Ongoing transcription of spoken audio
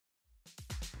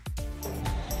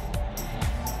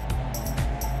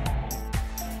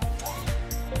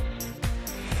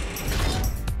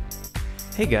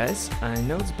Hey guys, I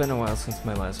know it's been a while since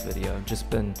my last video. I've just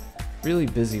been really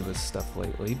busy with stuff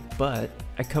lately, but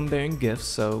I come bearing gifts,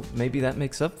 so maybe that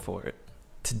makes up for it.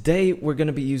 Today we're going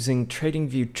to be using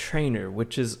Tradingview-Trainer,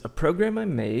 which is a program I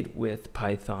made with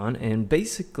Python, and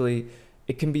basically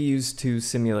it can be used to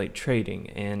simulate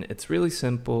trading, and it's really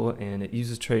simple and it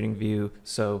uses TradingView,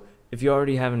 so if you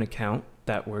already have an account,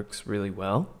 that works really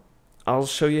well. I'll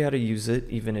show you how to use it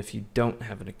even if you don't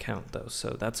have an account though,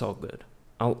 so that's all good.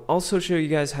 I'll also show you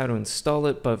guys how to install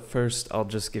it, but first I'll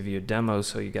just give you a demo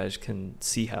so you guys can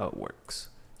see how it works.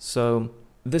 So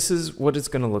this is what it's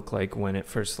going to look like when it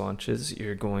first launches.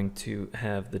 You're going to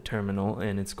have the terminal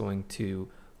and it's going to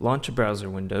launch a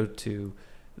browser window to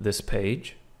this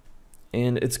page.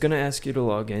 And it's going to ask you to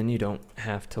log in. You don't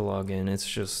have to log in.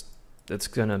 It's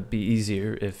going to be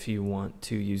easier if you want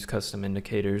to use custom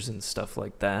indicators and stuff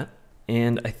like that.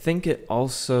 And I think it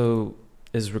also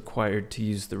is required to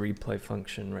use the replay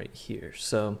function right here.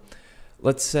 So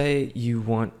let's say you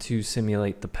want to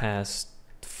simulate the past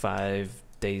 5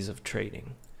 days of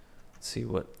trading. Let's see,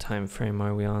 what time frame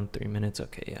are we on? 3 minutes?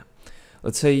 Okay, yeah.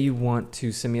 Let's say you want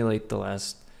to simulate the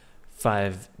last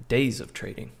 5 days of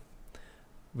trading.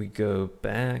 We go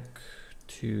back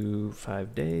to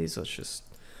 5 days. Let's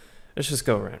just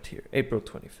go around here. April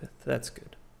 25th. That's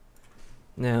good.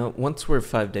 Now, once we're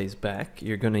 5 days back,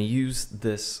 you're going to use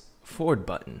this forward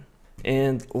button,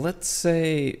 and let's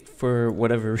say for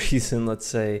whatever reason, let's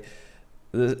say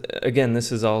again,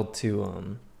 this is all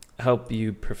to help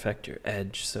you perfect your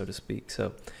edge, so to speak.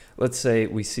 So let's say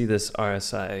we see this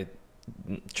RSI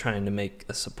trying to make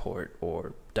a support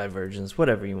or divergence,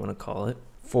 whatever you want to call it,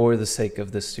 for the sake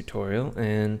of this tutorial,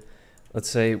 and let's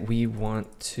say we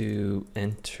want to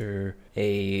enter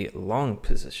a long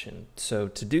position. So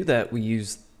to do that, we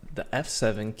use the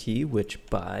F7 key, which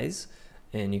buys,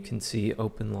 and you can see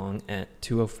open long at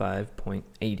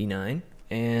 205.89.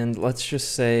 And let's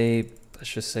just say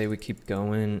we keep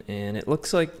going, and it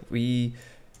looks like we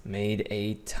made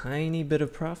a tiny bit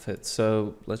of profit.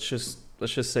 So let's just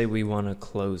say we want to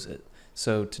close it.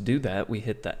 So to do that, we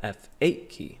hit the F8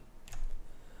 key,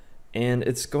 and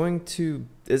it's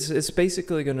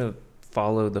basically going to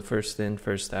follow the first in,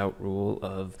 first out rule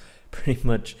of pretty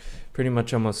much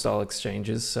almost all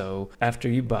exchanges. So after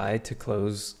you buy to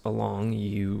close a long,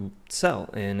 you sell,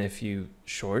 and if you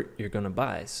short, you're going to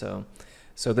buy. So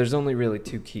there's only really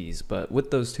 2 keys, but with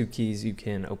those 2 keys, you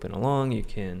can open a long, you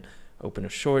can open a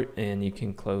short, and you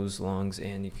can close longs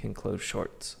and you can close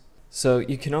shorts. So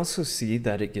you can also see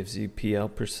that it gives you PL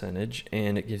percentage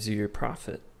and it gives you your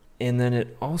profit. And then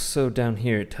it also down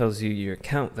here, it tells you your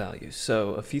account value.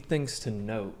 So a few things to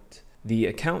note. The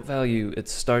account value, it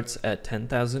starts at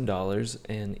 $10,000,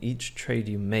 and each trade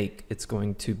you make, it's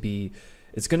going to be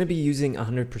using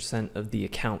 100% of the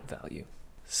account value.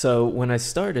 So when I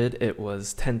started, it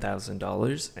was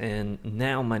 $10,000, and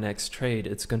now my next trade,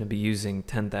 it's going to be using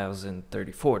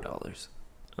 $10,034.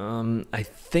 I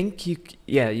think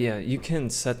you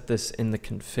can set this in the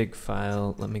config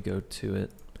file. Let me go to it,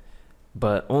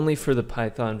 but only for the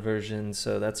Python version.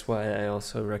 So that's why I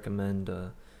also recommend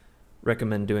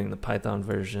doing the Python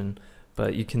version.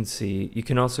 But you can see, you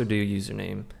can also do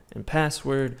username and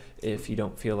password if you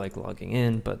don't feel like logging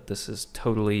in, but this is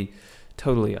totally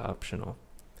optional.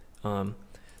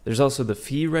 There's also the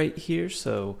fee right here.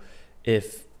 So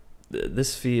if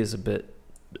this fee is a bit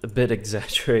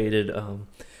exaggerated,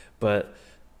 but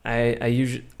I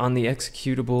usually, on the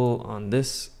executable on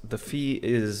this, the fee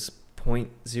is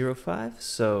 0.05.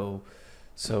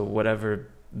 So whatever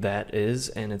that is,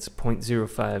 and it's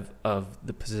 0.05 of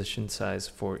the position size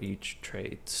for each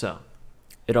trade. So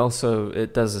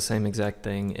it does the same exact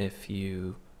thing if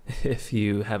you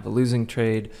have a losing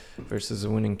trade versus a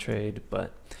winning trade.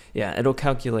 But yeah, it'll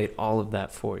calculate all of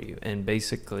that for you, and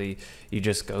basically you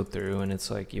just go through and it's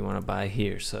like you want to buy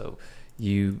here, so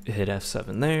you hit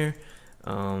F7 there.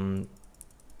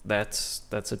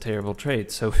 That's a terrible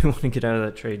trade, so we want to get out of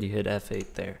that trade, you hit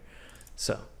F8 there.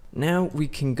 So now we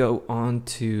can go on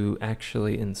to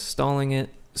actually installing it.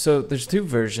 So there's 2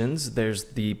 versions. There's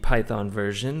the Python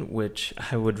version, which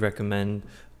I would recommend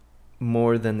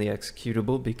more than the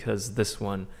executable, because this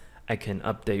one I can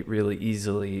update really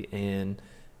easily, and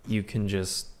you can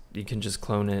just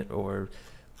clone it or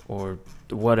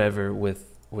whatever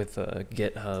with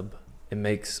GitHub. It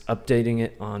makes updating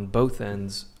it on both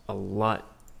ends a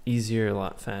lot easier, a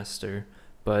lot faster.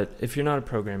 But if you're not a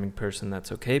programming person,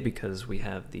 that's okay, because we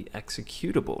have the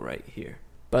executable right here.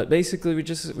 But basically we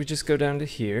just go down to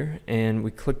here and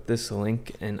we click this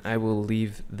link, and I will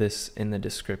leave this in the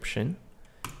description.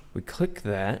 We click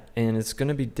that, and it's going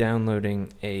to be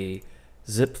downloading a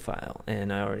zip file,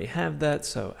 and I already have that,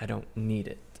 so I don't need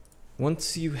it.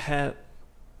 Once you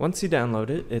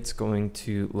download it, it's going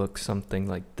to look something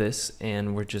like this,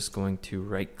 and we're just going to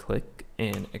right click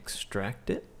and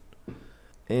extract it.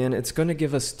 And it's going to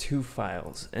give us 2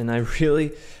 files, and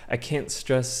I can't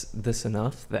stress this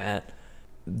enough that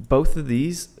both of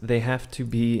these, they have to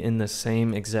be in the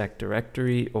same exact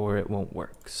directory or it won't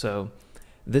work. So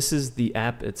this is the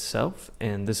app itself,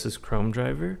 and this is Chrome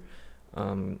driver,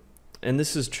 and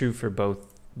this is true for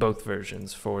both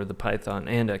versions, for the Python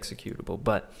and executable.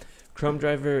 But Chrome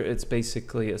driver, it's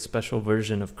basically a special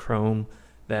version of Chrome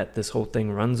that this whole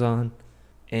thing runs on.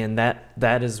 And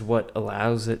that is what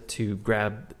allows it to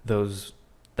grab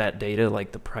that data,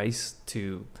 like the price,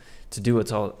 to do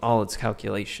all its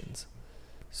calculations.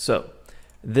 So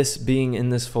this being in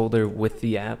this folder with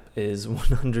the app is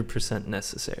 100%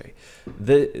 necessary.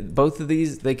 Both of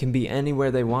these, they can be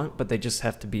anywhere they want, but they just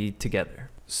have to be together.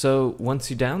 So once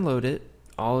you download it,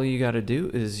 all you gotta do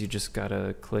is you just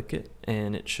gotta click it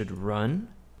and it should run,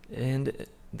 and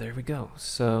there we go.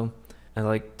 So I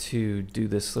like to do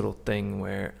this little thing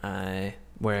where I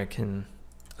can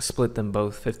split them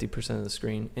both 50% of the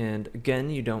screen. And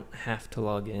again, you don't have to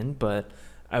log in, but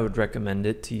I would recommend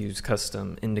it to use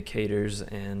custom indicators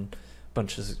and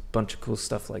bunch of cool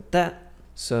stuff like that.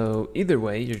 So either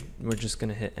way, we're just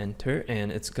gonna hit enter,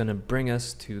 and it's gonna bring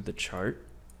us to the chart.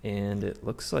 And it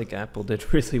looks like Apple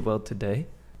did really well today.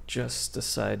 Just a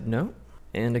side note.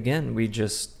 And again,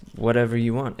 whatever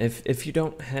you want. If you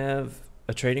don't have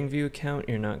a TradingView account,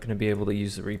 you're not going to be able to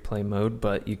use the replay mode,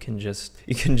 but you can just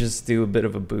do a bit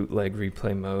of a bootleg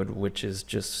replay mode, which is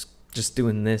just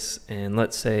doing this. And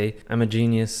let's say I'm a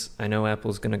genius, I know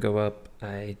Apple's going to go up,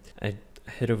 I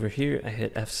hit over here, I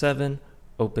hit F7,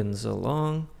 opens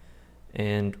along,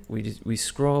 and we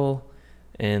scroll,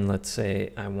 and let's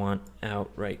say I want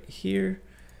out right here,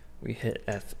 we hit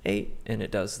F8 and it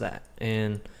does that.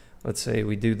 And let's say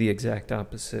we do the exact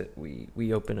opposite,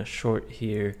 we open a short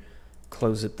here,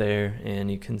 close it there,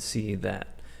 and you can see that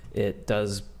it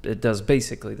does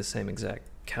basically the same exact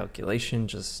calculation,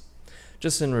 just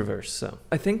in reverse. So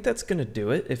I think that's gonna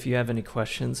do it. If you have any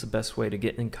questions, the best way to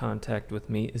get in contact with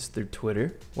me is through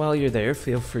Twitter. While you're there,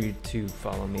 feel free to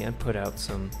follow me. I put out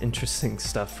some interesting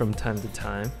stuff from time to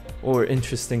time, or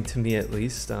interesting to me at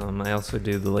least. I also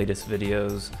do the latest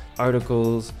videos,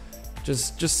 articles,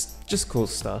 just cool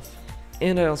stuff.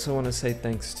 And I also want to say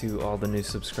thanks to all the new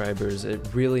subscribers. It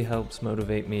really helps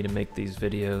motivate me to make these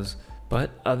videos.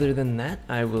 But other than that,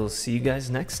 I will see you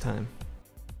guys next time.